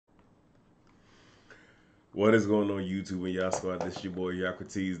What is going on YouTube and y'all squad? This is your boy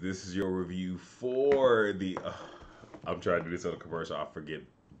Yakutis. This is your review for the I'm trying to do this on a commercial. I forget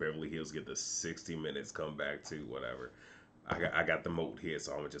Beverly Hills get the 60 minutes come back to whatever. I got the moat here,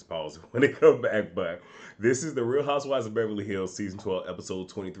 so I'm gonna just pause it when they come back. But this is the Real Housewives of Beverly Hills, season 12, episode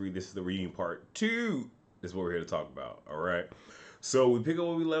 23. This is the reunion part 2. This is what we're here to talk about. Alright. So we pick up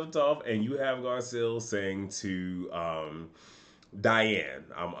where we left off, and you have Garcelle saying to Diane.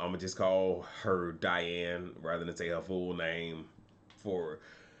 I'm gonna just call her Diane rather than say her full name for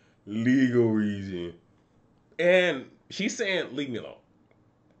legal reason. And she's saying, "Leave me alone."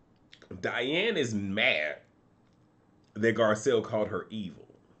 Diane is mad that Garcelle called her evil.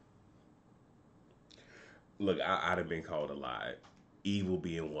 Look, I'd have been called a lot, evil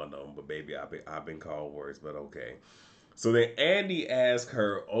being one of them, but baby, I've been called worse. But okay. So then Andy asked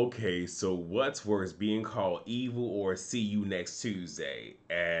her, "Okay, so what's worse, being called evil or see you next Tuesday?"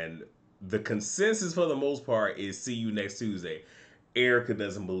 And the consensus for the most part is see you next Tuesday. Erica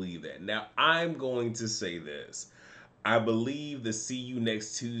doesn't believe that. Now, I'm going to say this. I believe the see you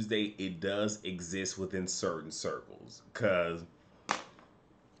next Tuesday, it does exist within certain circles. Because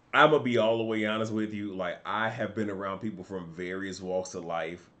I'm going to be all the way honest with you. Like, I have been around people from various walks of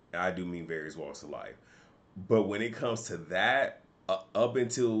life. I do mean various walks of life. But when it comes to that, up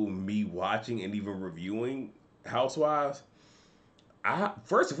until me watching and even reviewing Housewives, I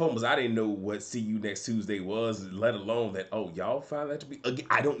first and foremost I didn't know what See You Next Tuesday was, let alone that y'all find that to be. Again,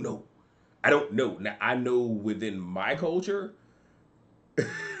 I don't know. I don't know. Now I know within my culture,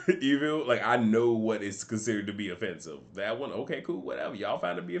 even like I know what is considered to be offensive. That one, okay, cool, whatever. Y'all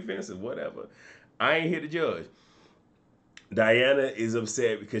find it to be offensive, whatever. I ain't here to judge. Diana is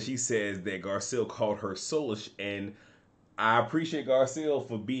upset because she says that Garcelle called her soulish, and I appreciate Garcelle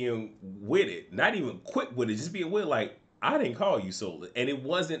for being with it. Not even quick with it, just being with it. Like, I didn't call you soulless. And it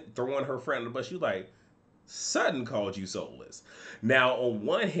wasn't throwing her friend on the bus. She was like, Sutton called you soulless. Now, on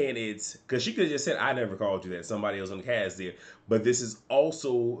one hand, it's because she could have just said, I never called you that. Somebody else on the cast did. But this is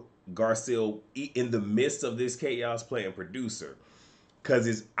also Garcelle in the midst of this chaos playing producer. Because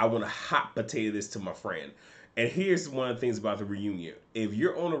it's I want to hot potato this to my friend. And here's one of the things about the reunion. If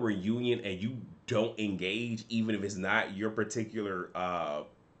you're on a reunion and you don't engage, even if it's not your particular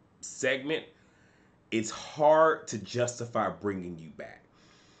segment, it's hard to justify bringing you back.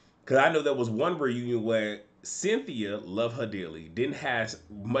 Because I know there was one reunion where Cynthia, love her dearly, didn't have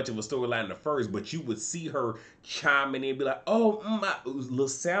much of a storyline in the first, but you would see her chiming in and be like, oh, little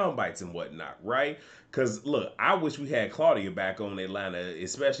sound bites and whatnot, right? Because look, I wish we had Claudia back on Atlanta,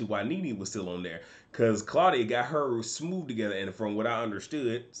 especially while Nene was still on there. Because Claudia got her smooth together, and from what I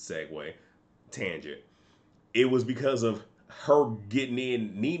understood, segue, tangent, it was because of her getting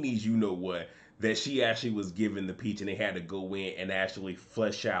in Nene's you know what that she actually was given the peach and they had to go in and actually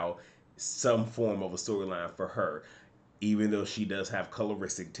flesh out some form of a storyline for her, even though she does have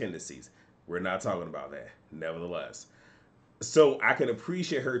coloristic tendencies. We're not talking about that, nevertheless. So I can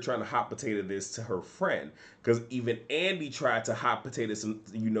appreciate her trying to hot potato this to her friend, because even Andy tried to hot potato some,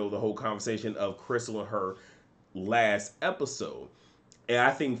 the whole conversation of Crystal and her last episode. And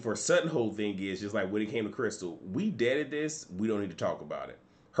I think for Sutton, whole thing is just like when it came to Crystal, we deaded this. We don't need to talk about it.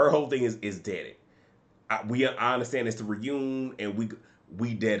 Her whole thing is deaded. I understand it's the reunion, and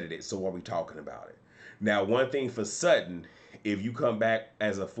we deaded it. So why are we talking about it? Now, one thing for Sutton, if you come back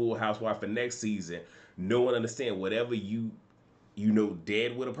as a full housewife for next season, no one understand whatever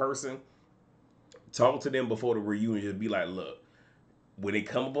dead with a person. Talk to them before the reunion. Just be like, look, when they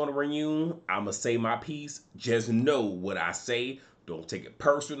come up on the reunion, I'ma say my piece. Just know what I say. Don't take it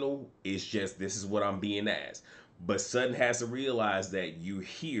personal. It's just this is what I'm being asked. But Sutton has to realize that you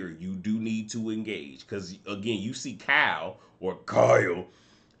here, you do need to engage. Because again, you see Kyle,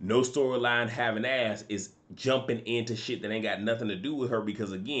 no storyline having ass is jumping into shit that ain't got nothing to do with her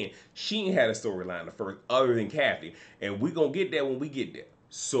because again, she ain't had a storyline the first other than Kathy. And we gonna get there when we get there.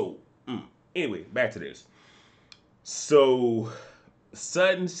 So anyway, back to this. So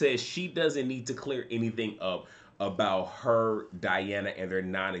Sutton says she doesn't need to clear anything up about her, Diana, and their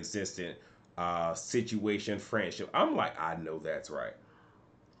non-existent situation, friendship. I'm like, I know that's right,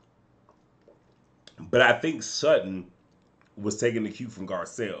 but I think Sutton was taking the cue from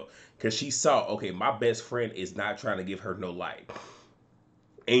Garcelle because she saw, okay, my best friend is not trying to give her no light,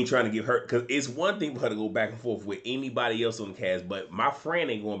 ain't trying to give her because it's one thing for her to go back and forth with anybody else on the cast, but my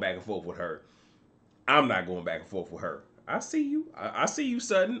friend ain't going back and forth with her. I'm not going back and forth with her. I see you. I see you,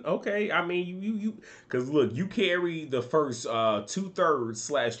 Sutton. Okay. I mean, you. Because look, you carry the first 2/3 /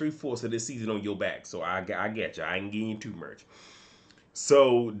 3/4 of this season on your back. So I get you. I ain't getting you too much.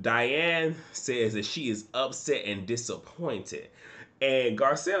 So Diane says that she is upset and disappointed, And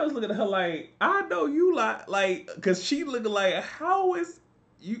Garcelle's looking at her like, I know you lie. Like, because she looking like, how is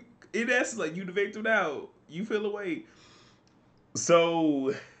you, in essence, like, you the victim now. You feel away.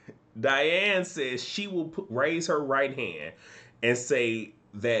 So Diane says she will raise her right hand and say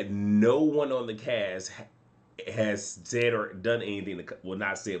that no one on the cast has said or done anything that, well,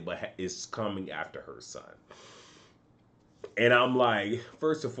 not said, but is coming after her son. And I'm like,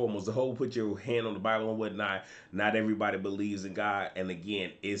 first and foremost, the whole put your hand on the Bible and whatnot. Not everybody believes in God. And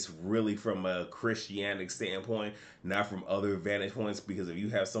again, it's really from a Christianic standpoint, not from other vantage points. Because if you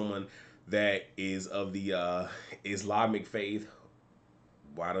have someone that is of the Islamic faith,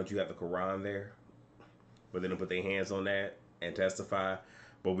 why don't you have the Quran there? But then put their hands on that and testify.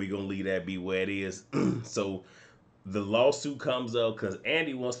 But we're going to leave that be where it is. So the lawsuit comes up because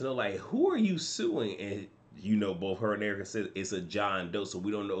Andy wants to know, like, who are you suing? And both her and Erica said it's a John Doe, so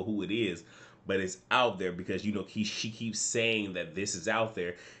we don't know who it is, but it's out there because she keeps saying that this is out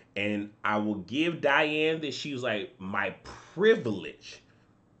there. And I will give Diane that she was like, my privilege.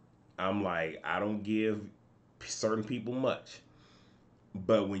 I'm like, I don't give certain people much,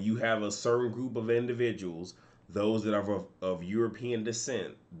 but when you have a certain group of individuals, those that are of European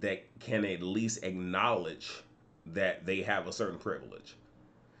descent, that can at least acknowledge that they have a certain privilege.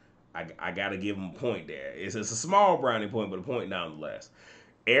 I got to give them a point there. It's a small brownie point, but a point nonetheless.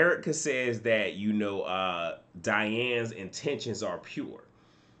 Erica says that, Diane's intentions are pure.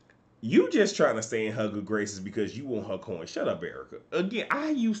 You just trying to stay in her good graces because you want her coin. Shut up, Erica. Again, I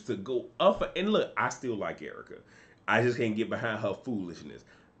used to go up, and look, I still like Erica. I just can't get behind her foolishness.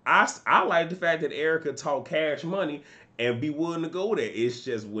 I like the fact that Erica talk cash money and be willing to go there. It's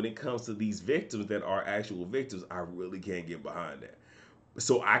just when it comes to these victims that are actual victims, I really can't get behind that.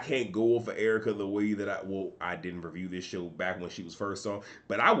 So I can't go for Erica the way that I didn't review this show back when she was first on,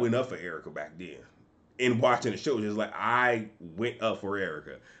 but I went up for Erica back then. In watching the show, just like I went up for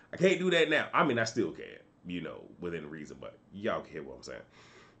Erica. I can't do that now. I mean, I still can, within reason, but y'all get what I'm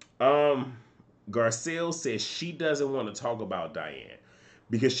saying. Garcelle says she doesn't want to talk about Diane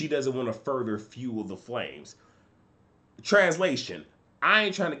because she doesn't want to further fuel the flames. Translation: I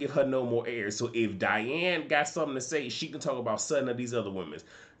ain't trying to give her no more air. So if Diane got something to say, she can talk about Sutton or these other women.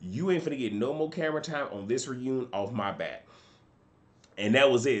 You ain't finna get no more camera time on this reunion off my back. And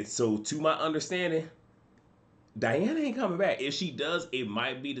that was it. So to my understanding, Diane ain't coming back. If she does, it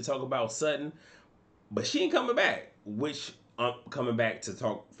might be to talk about Sutton, but she ain't coming back. Which I'm coming back to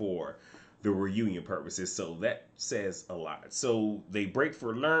talk for the reunion purposes. So that says a lot. So they break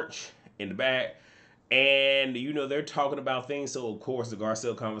for lunch in the back. And, they're talking about things. So, of course, the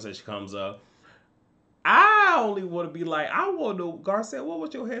Garcelle conversation comes up. I only want to be like, I want to know, Garcelle, what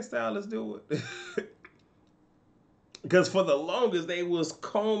was your hairstylist doing? Because for the longest, they was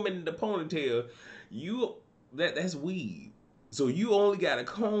combing the ponytail. That's weed. So you only got to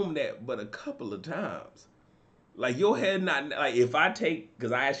comb that but a couple of times. Like, your hair not, like, if I take,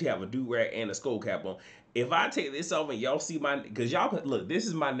 because I actually have a do-rag and a skull cap on. If I take this off and y'all see because y'all, look, this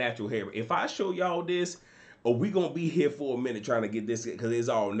is my natural hair. If I show y'all this, or we going to be here for a minute trying to get this, because it's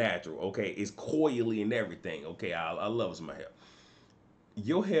all natural, okay? It's coily and everything, okay? I love some of my hair.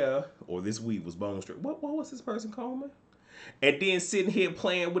 Your hair, or this weed was bone straight. What was this person calling me? And then sitting here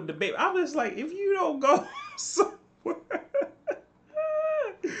playing with the baby. I was like, if you don't go somewhere,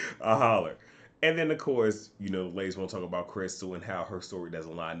 I holler. And then, of course, ladies want to talk about Crystal and how her story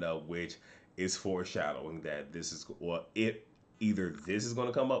doesn't line up, which is foreshadowing that this is, well, either this is going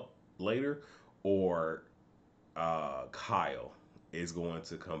to come up later, or Kyle is going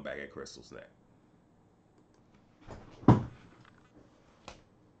to come back at Crystal's neck.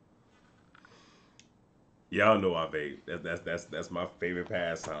 Y'all know I vape. That's my favorite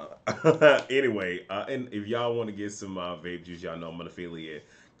pastime. Anyway, and if y'all want to get some vape juice, y'all know I'm an affiliate.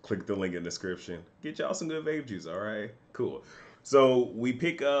 Click the link in the description. Get y'all some good vape juice. All right, cool. So we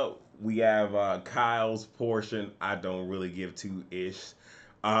pick up. We have Kyle's portion. I don't really give two ish,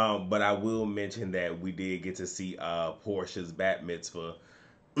 but I will mention that we did get to see Portia's bat mitzvah,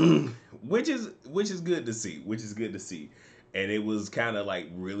 which is good to see. Which is good to see, and it was kind of like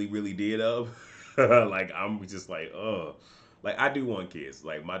really did up. Like, I'm just like, like, I do want kids.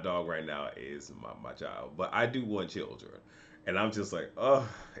 Like, my dog right now is my child, but I do want children. And I'm just like,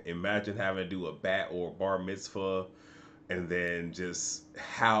 imagine having to do a bat or a bar mitzvah, and then just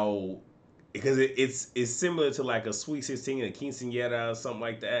how, because it's similar to like a sweet 16 and a quinceañera or something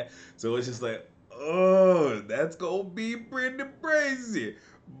like that. So it's just like, that's gonna be pretty crazy.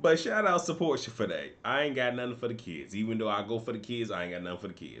 But shout out to Portia for that. I ain't got nothing for the kids. Even though I go for the kids, I ain't got nothing for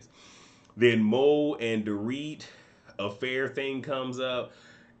the kids. Then Mo and Dorit affair thing comes up.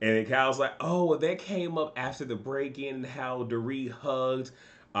 And then Kyle's like, oh, well, that came up after the break-in, how Dorit hugged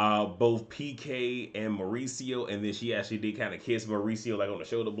both PK and Mauricio, and then she actually did kind of kiss Mauricio like on the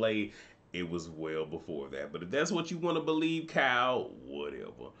shoulder blade. It was well before that. But if that's what you want to believe, Kyle,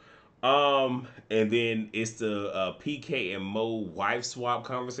 whatever. And then it's the PK and Mo wife swap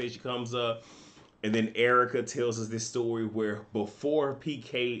conversation comes up. And then Erica tells us this story where before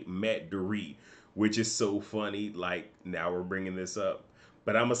PK met Dorit, which is so funny. Like, now we're bringing this up,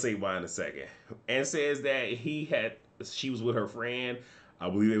 but I'm gonna say why in a second. And says that she was with her friend. I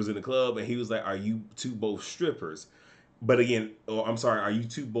believe it was in the club, and he was like, "Are you two both strippers?" But again, oh, I'm sorry, are you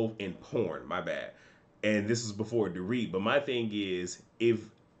two both in porn? My bad. And this was before Dorit. But my thing is, if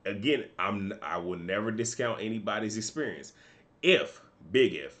again, I will never discount anybody's experience. If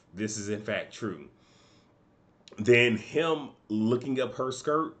big if this is in fact true, then him looking up her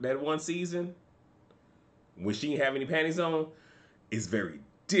skirt that one season when she didn't have any panties on is very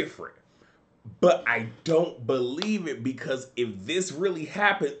different. But I don't believe it because if this really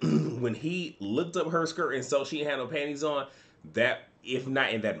happened when he looked up her skirt and saw she didn't have no panties on, that if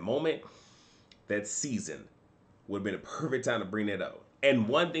not in that moment, that season would have been a perfect time to bring that up. And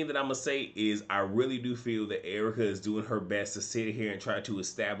one thing that I'm gonna say is I really do feel that Erica is doing her best to sit here and try to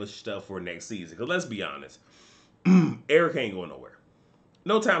establish stuff for next season. Because let's be honest, Erica ain't going nowhere.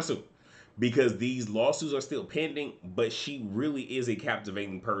 No time soon. Because these lawsuits are still pending, but she really is a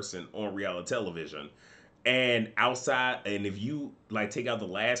captivating person on reality television. And outside, and if you like take out the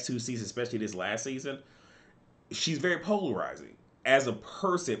last two seasons, especially this last season, she's very polarizing as a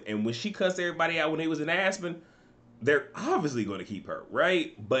person. And when she cussed everybody out when they was in Aspen, they're obviously going to keep her,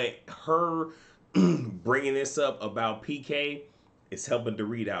 right? But her bringing this up about PK is helping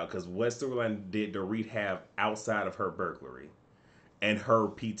Dorit out because what storyline did Dorit have outside of her burglary and her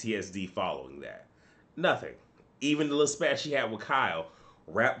PTSD following that? Nothing. Even the little spat she had with Kyle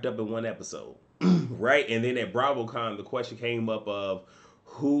wrapped up in one episode, right? And then at BravoCon, the question came up of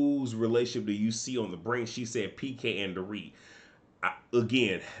whose relationship do you see on the brink? She said PK and Dorit.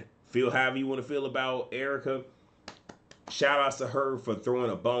 Again, feel however you want to feel about Erica. Shout outs to her for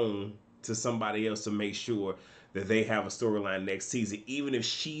throwing a bone to somebody else to make sure that they have a storyline next season, even if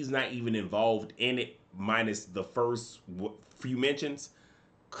she's not even involved in it, minus the first few mentions.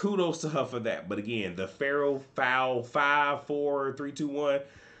 Kudos to her for that. But again, the Pharaoh foul 5, 4, 3, 2, 1.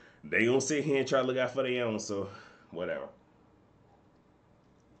 They gonna sit here and try to look out for their own. So whatever.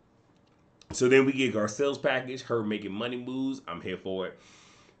 So then we get Garcelle's package, her making money moves. I'm here for it.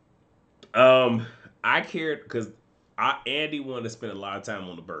 I cared because Andy wanted to spend a lot of time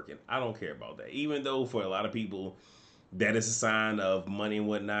on the Birkin. I don't care about that. Even though for a lot of people that is a sign of money and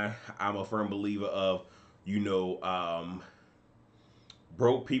whatnot, I'm a firm believer of, you know,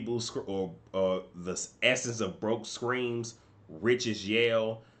 broke people or the essence of broke screams, riches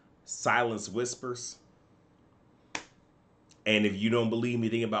yell, silence whispers. And if you don't believe me,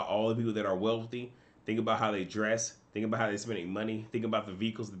 think about all the people that are wealthy. Think about how they dress. Think about how they're spending money. Think about the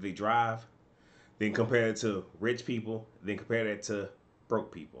vehicles that they drive. Then compare it to rich people. Then compare that to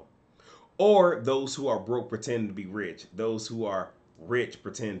broke people. Or those who are broke pretend to be rich. Those who are rich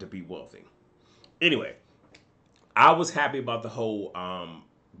pretend to be wealthy. Anyway, I was happy about the whole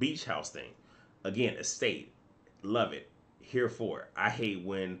beach house thing. Again, estate. Love it. Here for it. I hate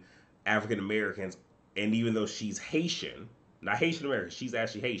when African Americans, and even though she's Haitian, not Haitian American, she's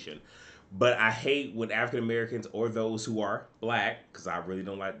actually Haitian. But I hate when African Americans or those who are black, because I really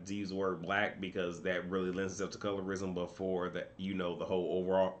don't like to use the word black because that really lends itself to colorism. But for the the whole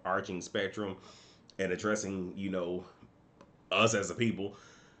overall arching spectrum and addressing us as a people,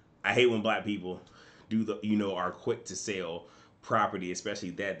 I hate when black people do are quick to sell property,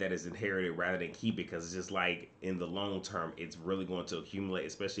 especially that is inherited rather than keep it, because it's just like in the long term it's really going to accumulate,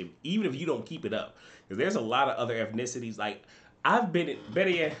 especially even if you don't keep it up, because there's a lot of other ethnicities. Like I've been better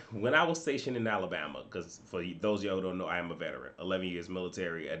yet when I was stationed in Alabama, because for those of y'all who don't know, I am a veteran, 11 years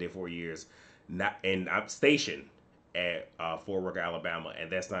military. I did 4 years and I'm stationed at Fort Worth, Alabama,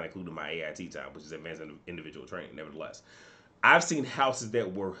 and that's not including my AIT time, which is advanced individual training. Nevertheless, I've seen houses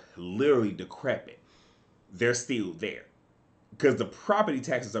that were literally decrepit. They're still there because the property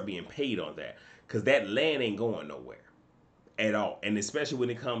taxes are being paid on that, because that land ain't going nowhere at all. And especially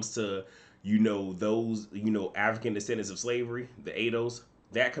when it comes to those African descendants of slavery, the ADOS,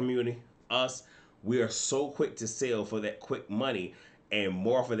 that community, us, we are so quick to sell for that quick money. And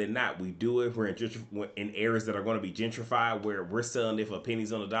more often than not, we do it. We're in areas that are going to be gentrified, where we're selling it for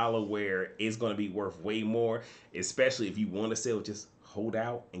pennies on the dollar, where it's going to be worth way more. Especially if you want to sell, just hold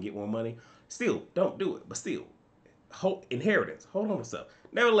out and get more money. Still, don't do it, but still, inheritance, hold on to stuff.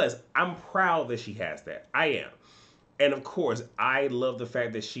 Nevertheless, I'm proud that she has that. I am. And of course, I love the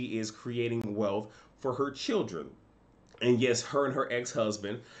fact that she is creating wealth for her children. And yes, her and her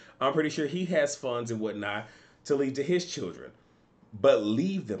ex-husband, I'm pretty sure he has funds and whatnot to leave to his children. But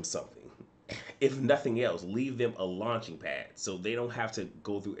leave them something. If nothing else, leave them a launching pad so they don't have to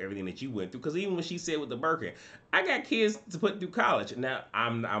go through everything that you went through. Because even when she said with the Birkin, I got kids to put through college. Now,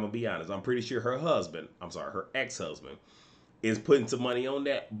 I'm gonna be honest. I'm pretty sure her ex-husband, is putting some money on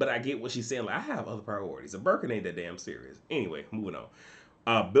that. But I get what she's saying. Like, I have other priorities. A Birkin ain't that damn serious. Anyway, moving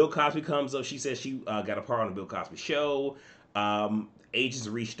on. Bill Cosby comes up. She says she got a part on the Bill Cosby show. Agents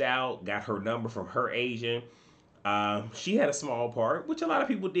reached out, got her number from her agent. She had a small part, which a lot of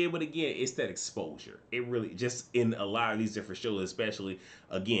people did, but again, it's that exposure. It really just in a lot of these different shows, especially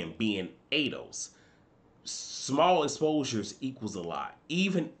again being ADOS, small exposures equals a lot.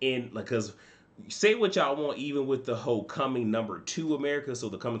 Even in like, cause say what y'all want, even with the whole coming #2 America, so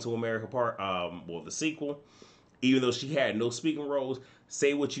the Coming to America part, well the sequel, even though she had no speaking roles,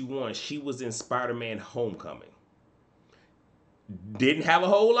 say what you want, she was in Spider-Man Homecoming. Didn't have a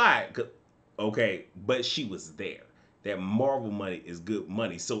whole lot, okay, but she was there. That Marvel money is good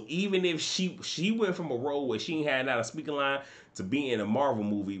money. So even if she went from a role where she had not a speaking line to being in a Marvel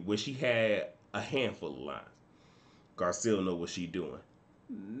movie where she had a handful of lines, Garcelle know what she doing.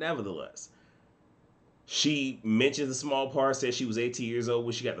 Nevertheless, she mentioned the small part, said she was 18 years old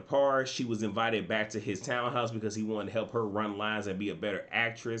when she got the part. She was invited back to his townhouse because he wanted to help her run lines and be a better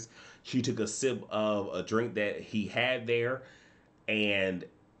actress. She took a sip of a drink that he had there, and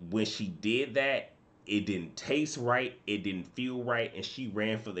when she did that, it didn't taste right, it didn't feel right, and she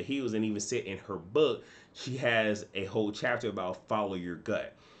ran for the hills. And even said in her book, she has a whole chapter about follow your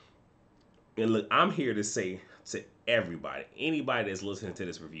gut. And look, I'm here to say to everybody, anybody that's listening to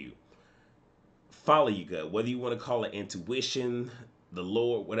this review, follow your gut. Whether you want to call it intuition, the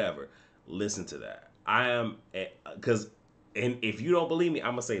Lord, whatever, listen to that. I am, because, and if you don't believe me,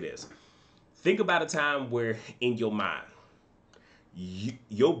 I'm gonna say this. Think about a time where in your mind,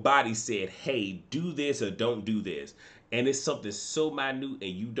 your body said, hey, do this or don't do this, and it's something so minute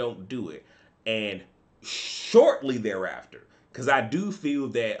and you don't do it, and shortly thereafter, because I do feel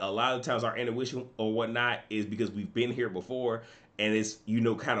that a lot of times our intuition or whatnot is because we've been here before, and it's,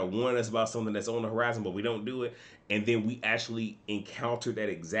 kind of warning us about something that's on the horizon, but we don't do it, and then we actually encounter that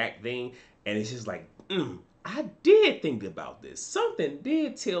exact thing, and it's just like, I did think about this, something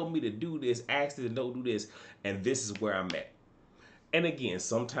did tell me to do this, ask to don't do this, and this is where I'm at. And again,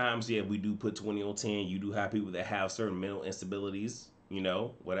 sometimes, yeah, we do put 20 on 10. You do have people that have certain mental instabilities,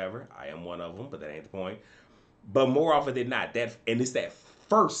 whatever. I am one of them, but that ain't the point. But more often than not, and it's that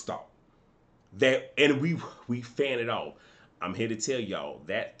first thought and we fan it off. I'm here to tell y'all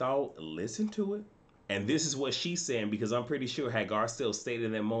that thought, listen to it. And this is what she's saying, because I'm pretty sure had Garcelle stayed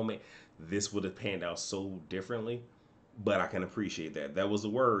in that moment, this would have panned out so differently. But I can appreciate that. That was the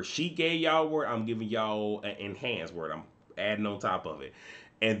word. She gave y'all a word. I'm giving y'all an enhanced word. I'm adding on top of it.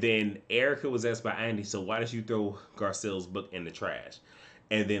 And then Erica was asked by Andy, so why did you throw Garcelle's book in the trash?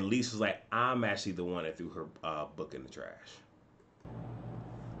 And then Lisa was like, I'm actually the one that threw her book in the trash.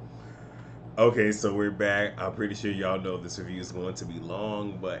 Okay, so we're back. I'm pretty sure y'all know this review is going to be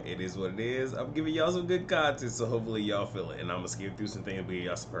long, but it is what it is. I'm giving y'all some good content, so hopefully y'all feel it. And I'm gonna skip through some things and give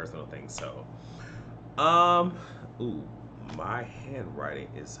y'all some personal things. So, ooh, my handwriting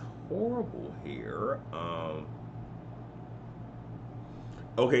is horrible here.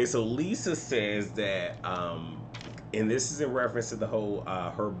 Okay, so Lisa says that, and this is in reference to the whole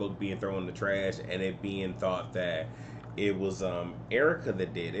her book being thrown in the trash and it being thought that it was Erica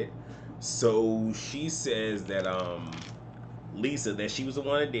that did it. So she says that Lisa, that she was the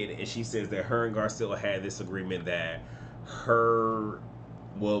one that did it, and she says that her and Garcelle had this agreement that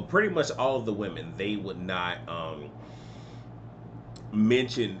pretty much all of the women, they would not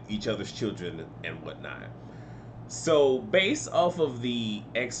mention each other's children and whatnot. So based off of the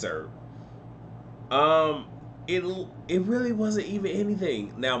excerpt, it really wasn't even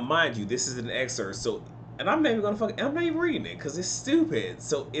anything. Now, mind you, this is an excerpt, so, and I'm not even reading it because it's stupid.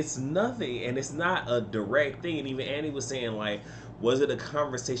 So it's nothing, and it's not a direct thing. And even Annie was saying, like, was it a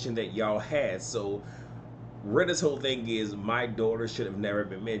conversation that y'all had? So Retta's whole thing is, my daughter should have never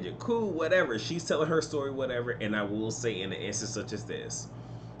been mentioned. Cool, whatever. She's telling her story, whatever. And I will say, in an instance such as this,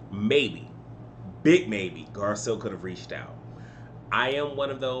 maybe, big maybe, Garcelle could have reached out. I am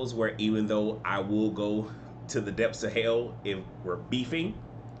one of those where, even though I will go to the depths of hell if we're beefing,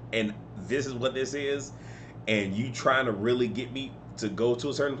 and this is what this is, and you trying to really get me to go to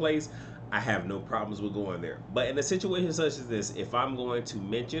a certain place, I have no problems with going there. But in a situation such as this, if I'm going to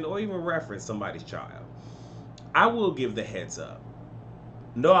mention or even reference somebody's child, I will give the heads up.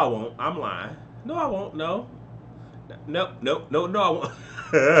 No, I won't. I'm lying. No, I won't. No. No, no, no, no.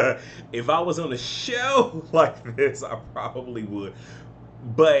 If I was on a show like this, I probably would.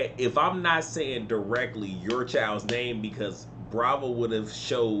 But if I'm not saying directly your child's name, because Bravo would have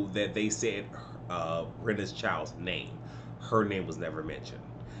showed that they said Brenda's child's name, her name was never mentioned.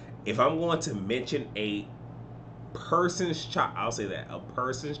 If I'm going to mention a person's child, I'll say that a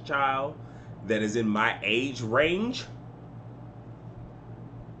person's child that is in my age range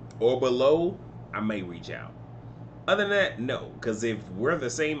or below, I may reach out. Other than that, no, because if we're the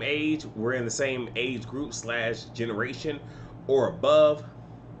same age, we're in the same age group slash generation or above,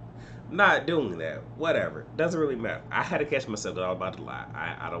 I'm not doing that. Whatever, doesn't really matter. I had to catch myself because I was about to lie.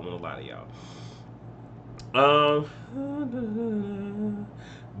 I don't want to lie to y'all.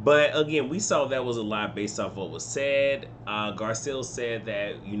 But again, we saw that was a lie based off what was said. Garcelle said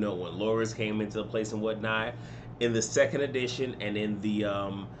that when lawyers came into the place and whatnot, in the second edition and in the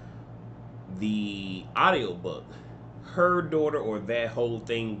audiobook, her daughter or that whole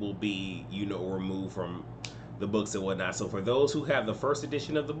thing will be removed from the books and whatnot. So for those who have the first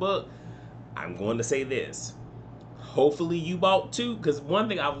edition of the book, I'm going to say this: hopefully you bought two, because one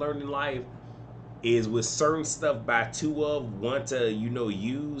thing I've learned in life is with certain stuff buy two of, one to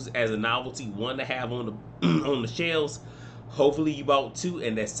use as a novelty, one to have on the on the shelves. Hopefully you bought two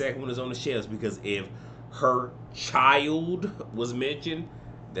and that second one is on the shelves, because if her child was mentioned,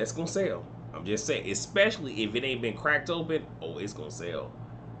 that's gonna sell. I'm just saying, especially if it ain't been cracked open. Oh, it's gonna sell.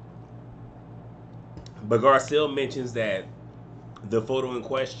 But Garcelle mentions that the photo in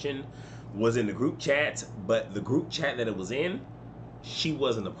question was in the group chat, but the group chat that it was in, she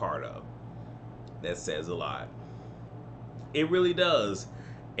wasn't a part of. That says a lot. It really does.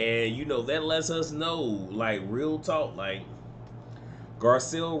 And that lets us know, like, real talk, like,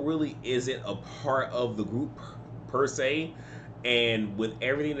 Garcelle really isn't a part of the group per se. And with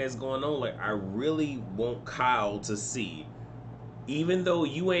everything that's going on, like, I really want Kyle to see, even though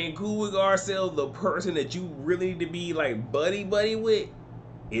you ain't cool with Garcelle, the person that you really need to be like buddy with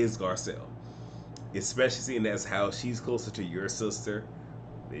is Garcelle. Especially seeing that's how she's closer to your sister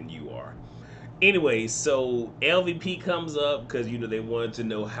than you are. Anyway, so LVP comes up because they wanted to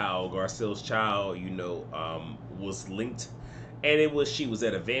know how Garcelle's child, was linked, and she was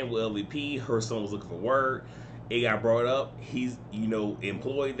at a van with LVP. Her son was looking for work. It got brought up. He's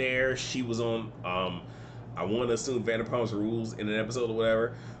employed there. She was on. I want to assume Vanderpump's Rules in an episode or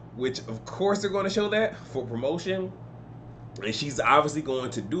whatever, which of course they're going to show that for promotion. And she's obviously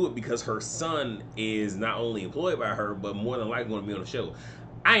going to do it because her son is not only employed by her, but more than likely going to be on the show.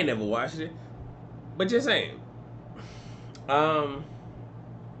 I ain't never watched it, but just saying. But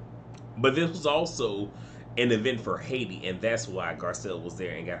this was also an event for Haiti, and that's why Garcelle was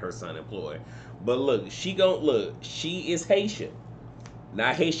there and got her son employed. But look, she is Haitian.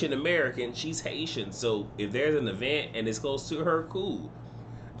 Not Haitian American, she's Haitian. So if there's an event and it's close to her, cool.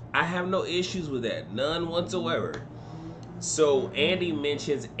 I have no issues with that. None whatsoever. So Andy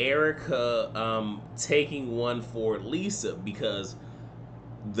mentions Erica taking one for Lisa because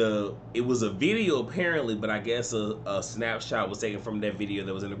it was a video apparently, but I guess a snapshot was taken from that video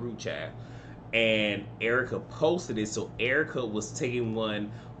that was in the group chat, and Erica posted it. So Erica was taking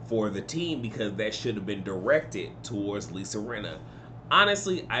one for the team because that should have been directed towards Lisa Rinna.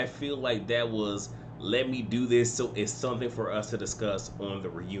 Honestly, I feel like that was, let me do this so it's something for us to discuss on the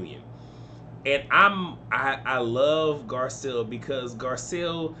reunion. And I love Garcelle because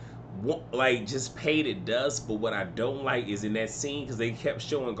Garcelle just paid it dust. But what I don't like is in that scene, because they kept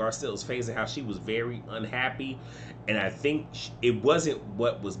showing Garcelle's face and how she was very unhappy, and I think it wasn't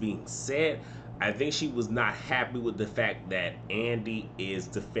what was being said. I think she was not happy with the fact that Andy is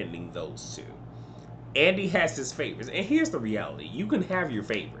defending those two. Andy has his favorites, and here's the reality: you can have your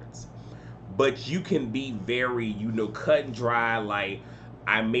favorites, but you can be very cut and dry. Like,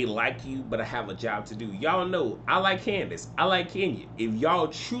 I may like you, but I have a job to do. Y'all know I like Candace. I like Kenya. If y'all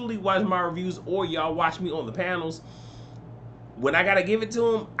truly watch my reviews or y'all watch me on the panels, when I gotta give it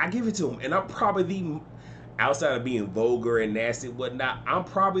to them, I give it to them. And I'm probably outside of being vulgar and nasty and whatnot, I'm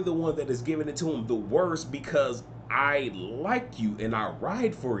probably the one that is giving it to them the worst because I like you and I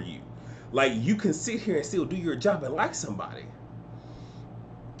ride for you. Like, you can sit here and still do your job and like somebody.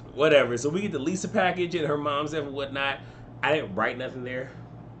 Whatever. So we get the Lisa package and her mom's and whatnot. I didn't write nothing there,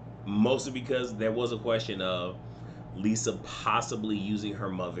 mostly because there was a question of Lisa possibly using her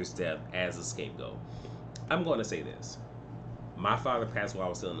mother's death as a scapegoat. I'm going to say this. My father passed while I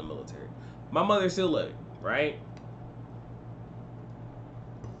was still in the military. My mother's still living, right?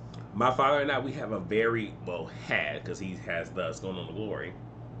 My father and I, we have a very, had, because he has thus gone on to glory,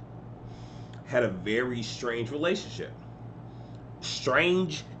 had a very strange relationship.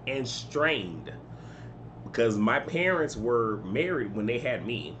 Strange and strained. because my parents were married when they had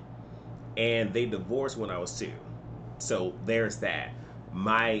me, and they divorced when I was 2. So there's that.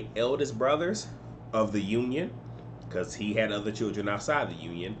 My eldest brothers of the union, because he had other children outside the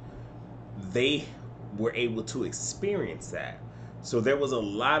union, they were able to experience that. So there was a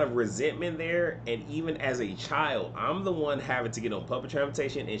lot of resentment there. And even as a child, I'm the one having to get on public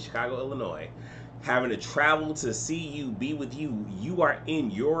transportation in Chicago, Illinois, having to travel to see you, be with you. You are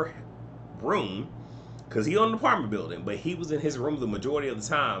in your room, because he owned an apartment building, but he was in his room the majority of the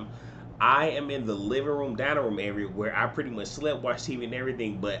time. I am in the living room, dining room area where I pretty much slept, watched TV and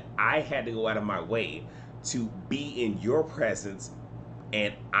everything, but I had to go out of my way to be in your presence,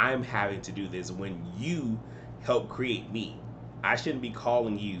 and I'm having to do this when you help create me. I shouldn't be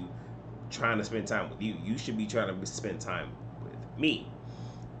calling you trying to spend time with you. You should be trying to spend time with me.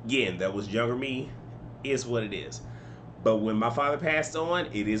 Again, that was younger me, is what it is. But when my father passed on,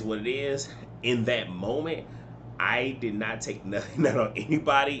 it is what it is. In that moment, I did not take nothing out on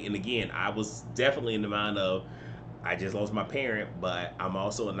anybody. And again, I was definitely in the mind of, I just lost my parent, but I'm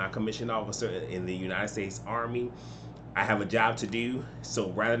also a non-commissioned officer in the United States Army. I have a job to do. So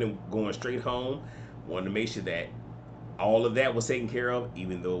rather than going straight home, wanted to make sure that all of that was taken care of,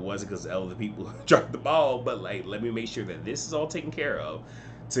 even though it wasn't because other people dropped the ball. But like, let me make sure that this is all taken care of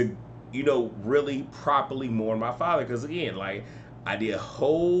to, really properly mourn my father. Because again, like, I did a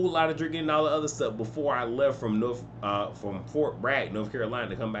whole lot of drinking and all the other stuff before I left from Fort Bragg, North Carolina,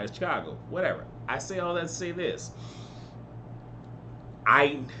 to come back to Chicago. Whatever. I say all that to say this: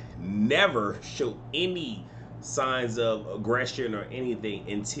 I never showed any signs of aggression or anything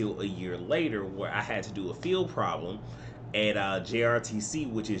until a year later, where I had to do a field problem at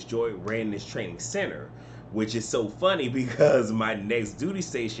JRTC, which is Joint Readiness Training Center, which is so funny because my next duty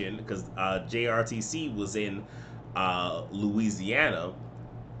station, because JRTC was in Louisiana,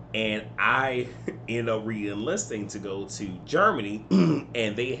 and I ended up re-enlisting to go to Germany,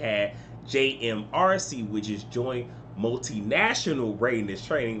 and they had JMRC, which is Joint Multinational Readiness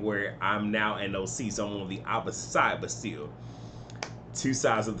Training, where I'm now NOC, so I'm on the opposite side, but still two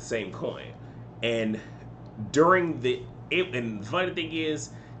sides of the same coin. And during and the funny thing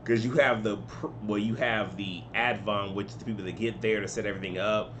is, because you have the advon, which is the people that get there to set everything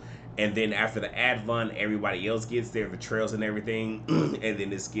up, and then after the advon, everybody else gets there, the trails and everything, and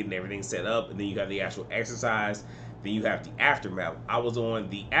then it's getting everything set up, and then you have the actual exercise, then you have the aftermath. I was on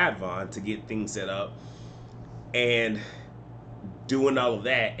the advon to get things set up and doing all of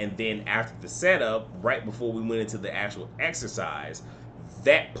that, and then after the setup, right before we went into the actual exercise,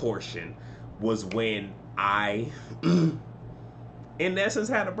 that portion was when I in essence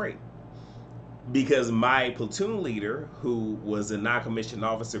had a break, because my platoon leader, who was a non-commissioned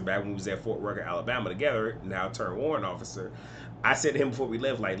officer back when we was at Fort Rucker, Alabama together, now turned warrant officer, I said to him before we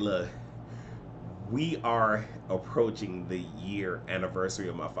left, like, look, we are approaching the year anniversary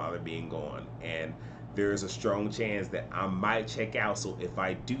of my father being gone, and there's a strong chance that I might check out. So if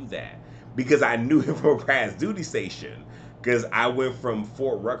I do that, because I knew him from a past duty station, because I went from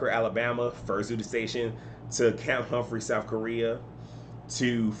Fort Rucker, Alabama, first duty station, to Camp Humphrey, South Korea,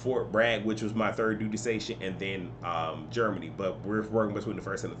 to Fort Bragg, which was my third duty station, and then Germany. But we're working between the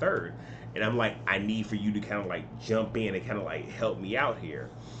first and the third. And I'm like, I need for you to kind of like jump in and kind of like help me out here.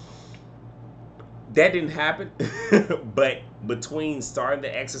 That didn't happen. But between starting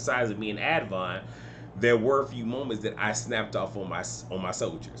the exercise and being advon, there were a few moments that I snapped off on my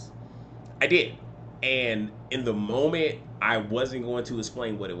soldiers. I did. And in the moment, I wasn't going to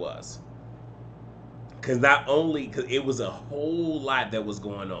explain what it was. Because it was a whole lot that was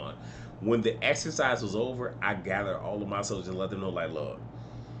going on. When the exercise was over, I gathered all of my soldiers and let them know, like, look,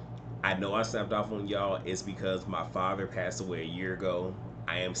 I know I snapped off on y'all. It's because my father passed away a year ago.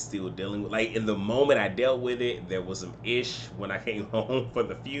 I am still dealing with, like, in the moment I dealt with it, there was some ish when I came home for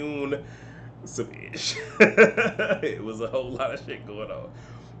the funeral. Some ish. It was a whole lot of shit going on.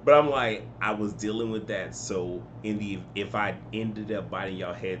 But I'm like, I was dealing with that. So if I ended up biting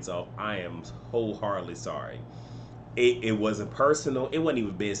y'all heads off, I am wholeheartedly sorry. It wasn't personal. It wasn't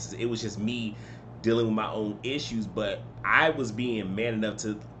even business. It was just me dealing with my own issues. But I was being man enough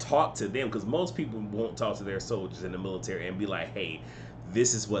to talk to them, because most people won't talk to their soldiers in the military and be like, hey,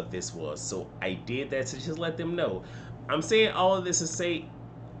 this is what this was. So I did that to just let them know. I'm saying all of this to say,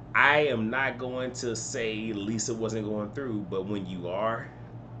 I am not going to say Lisa wasn't going through, but when you are,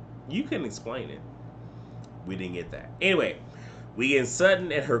 you can explain it. We didn't get that. Anyway, we get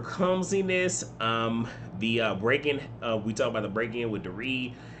Sutton and her clumsiness. The break-in, we talk about the break-in with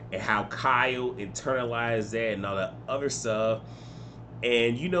Doree and how Kyle internalized that and all that other stuff.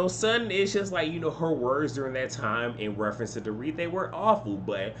 And you know, Sutton is just like, you know, her words during that time in reference to Dorit, they were awful.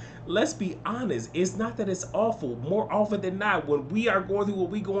 But let's be honest, it's not that it's awful. More often than not, when we are going through what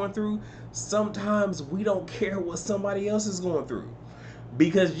we going through, sometimes we don't care what somebody else is going through.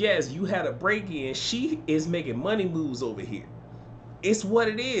 Because yes, you had a break in, she is making money moves over here. It's what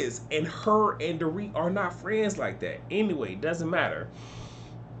it is. And her and Dorit are not friends like that. Anyway, doesn't matter.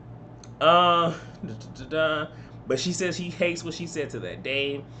 Uh, but she says she hates what she said to that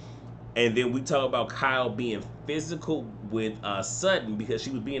Dame. And then we talk about Kyle being physical with Sutton because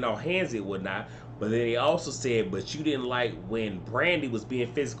she was being all handsy and whatnot. But then they also said, but you didn't like when Brandy was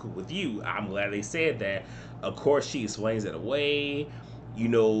being physical with you. I'm glad they said that. Of course, she explains it away. You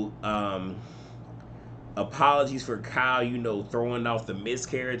know, apologies for Kyle, you know, throwing off the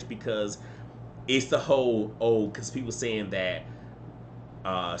miscarriage because it's the whole, because people saying that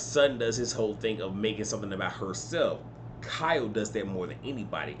Sutton does his whole thing of making something about herself. Kyle does that more than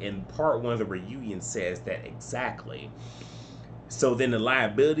anybody. And part one of the reunion says that exactly. So then the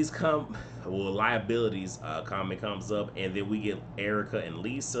liabilities comment comes up, and then we get Erica and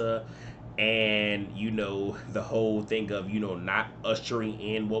Lisa, and you know, the whole thing of, you know, not ushering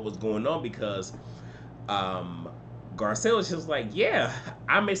in what was going on because Garcelle is just like, yeah,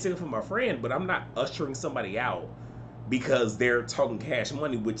 I may say it for my friend, but I'm not ushering somebody out because they're talking cash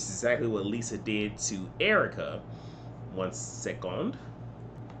money, which is exactly what Lisa did to Erica. 1 second.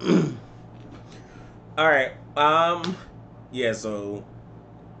 All right. Yeah. So,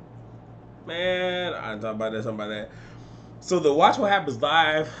 man, I talk about this, talk about that. So the Watch What Happens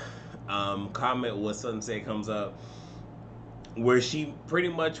Live comment what Sutton said comes up, where she pretty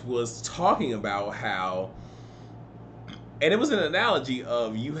much was talking about how, and it was an analogy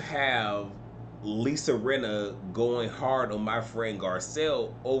of you have Lisa Rinna going hard on my friend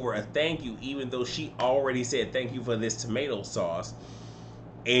Garcelle over a thank you, even though she already said thank you for this tomato sauce,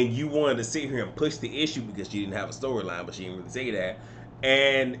 and you wanted to sit here and push the issue because she didn't have a storyline, but she didn't really say that.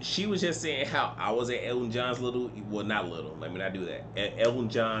 And she was just saying how I was at Elton John's let me not do that, at Elton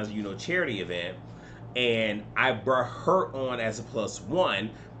John's, you know, charity event, and I brought her on as a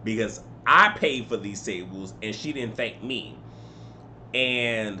 +1 because I paid for these tables and she didn't thank me.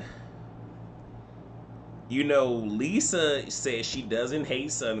 And you know, Lisa says she doesn't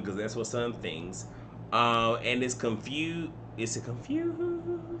hate Sutton because that's what Sutton thinks. And is confused. Is it confused?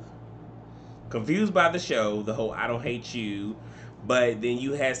 Confused by the show, the whole I don't hate you. But then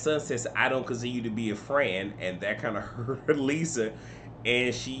you had Sutton says, I don't consider you to be a friend. And that kind of hurt Lisa.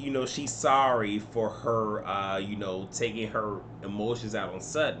 And she, you know, she's sorry for her, you know, taking her emotions out on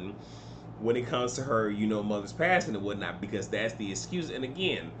Sutton when it comes to her, you know, mother's passing and whatnot, because that's the excuse. And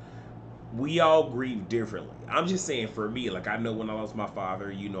again, we all grieve differently. I'm just saying, for me, like, I know when I lost my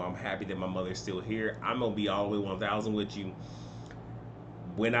father, you know, I'm happy that my mother's still here. I'm gonna be all the way 1,000 with you.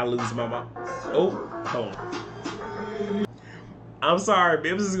 When I lose my mom, hold on. I'm sorry,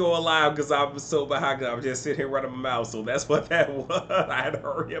 Bibbs is going live because I'm so behind. Cause I'm just sitting here running my mouth, so that's what that was. I had to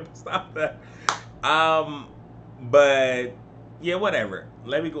hurry up and stop that. But yeah, whatever.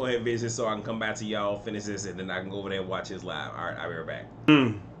 Let me go ahead and finish this so I can come back to y'all, finish this, and then I can go over there and watch this live. All right, I'll be right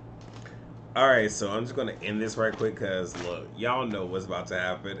back. Alright, so I'm just going to end this right quick because, look, y'all know what's about to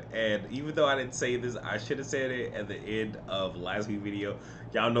happen. And even though I didn't say this, I should have said it at the end of last week's video.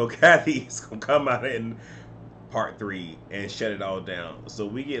 Y'all know Kathy is going to come out in part 3 and shut it all down. So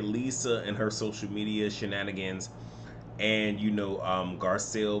we get Lisa and her social media shenanigans. And, you know,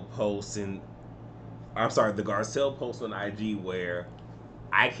 Garcelle posting... I'm sorry, the Garcelle post on IG where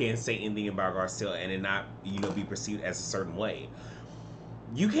I can't say anything about Garcelle and it not, you know, be perceived as a certain way.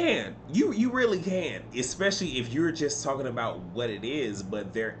 You can. You really can. Especially if you're just talking about what it is.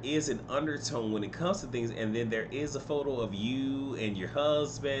 But there is an undertone when it comes to things. And then there is a photo of you and your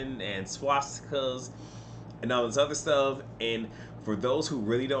husband and swastikas and all this other stuff. And for those who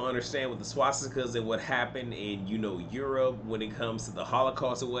really don't understand what the swastikas and what happened in, you know, Europe when it comes to the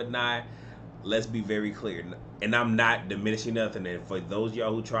Holocaust and whatnot, let's be very clear. And I'm not diminishing nothing. And for those of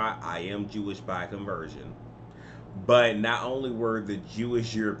y'all who try, I am Jewish by conversion. But not only were the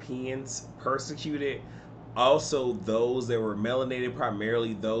Jewish Europeans persecuted, also those that were melanated,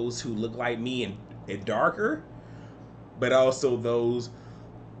 primarily those who look like me and darker, but also those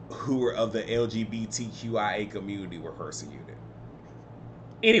who were of the LGBTQIA community were persecuted.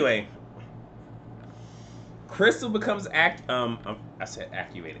 Anyway, Crystal becomes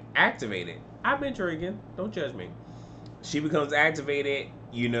activated. I've been drinking. Don't judge me. She becomes activated,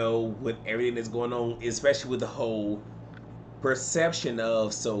 you know, with everything that's going on, especially with the whole perception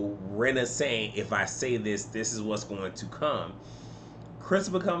of, so Rinna saying, if I say this, this is what's going to come.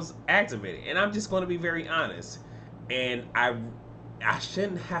 Crystal becomes activated. And I'm just going to be very honest. And I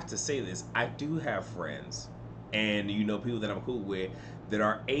shouldn't have to say this. I do have friends, and people that I'm cool with that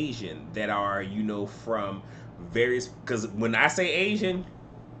are Asian, that are from various. Because when I say Asian,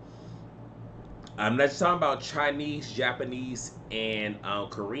 I'm not just talking about Chinese, Japanese, and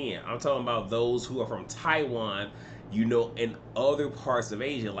Korean. I'm talking about those who are from Taiwan, and other parts of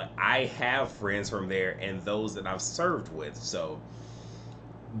Asia. Like I have friends from there, and those that I've served with. So,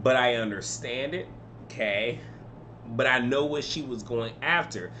 but I understand it, okay? But I know what she was going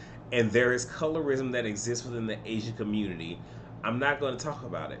after, and there is colorism that exists within the Asian community. I'm not going to talk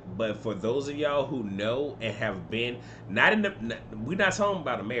about it, but for those of y'all who know and have been, not in the, we're not talking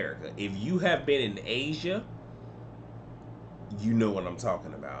about America. If you have been in Asia, you know what I'm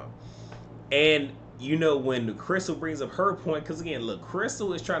talking about. And when Crystal brings up her point, because again, look,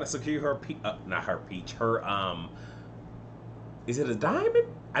 Crystal is trying to secure her, not her peach, her is it a diamond?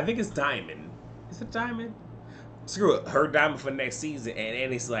 I think it's diamond. Is it diamond? Screw it, her diamond for next season,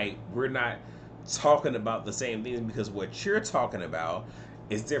 and it's like we're not talking about the same things because what you're talking about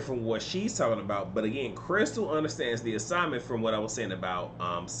is different from what she's talking about. But again, Crystal understands the assignment from what I was saying about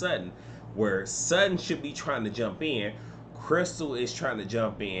Sutton, where Sutton should be trying to jump in. Crystal is trying to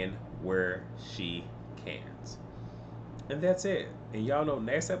jump in where she can't, and that's it. And y'all know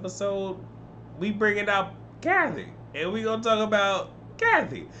next episode we bringing out Kathy, and we gonna talk about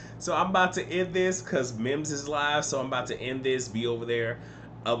Kathy. So I'm about to end this because Mims is live. So I'm about to end this, be over there,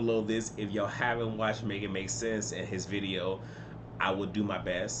 upload this. If y'all haven't watched Make It Make Sense and his video, I will do my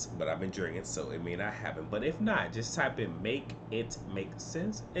best, but I've been drinking, so it may not happen. But if not, just type in Make It Make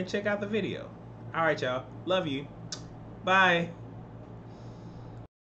Sense and check out the video. All right, y'all. Love you. Bye.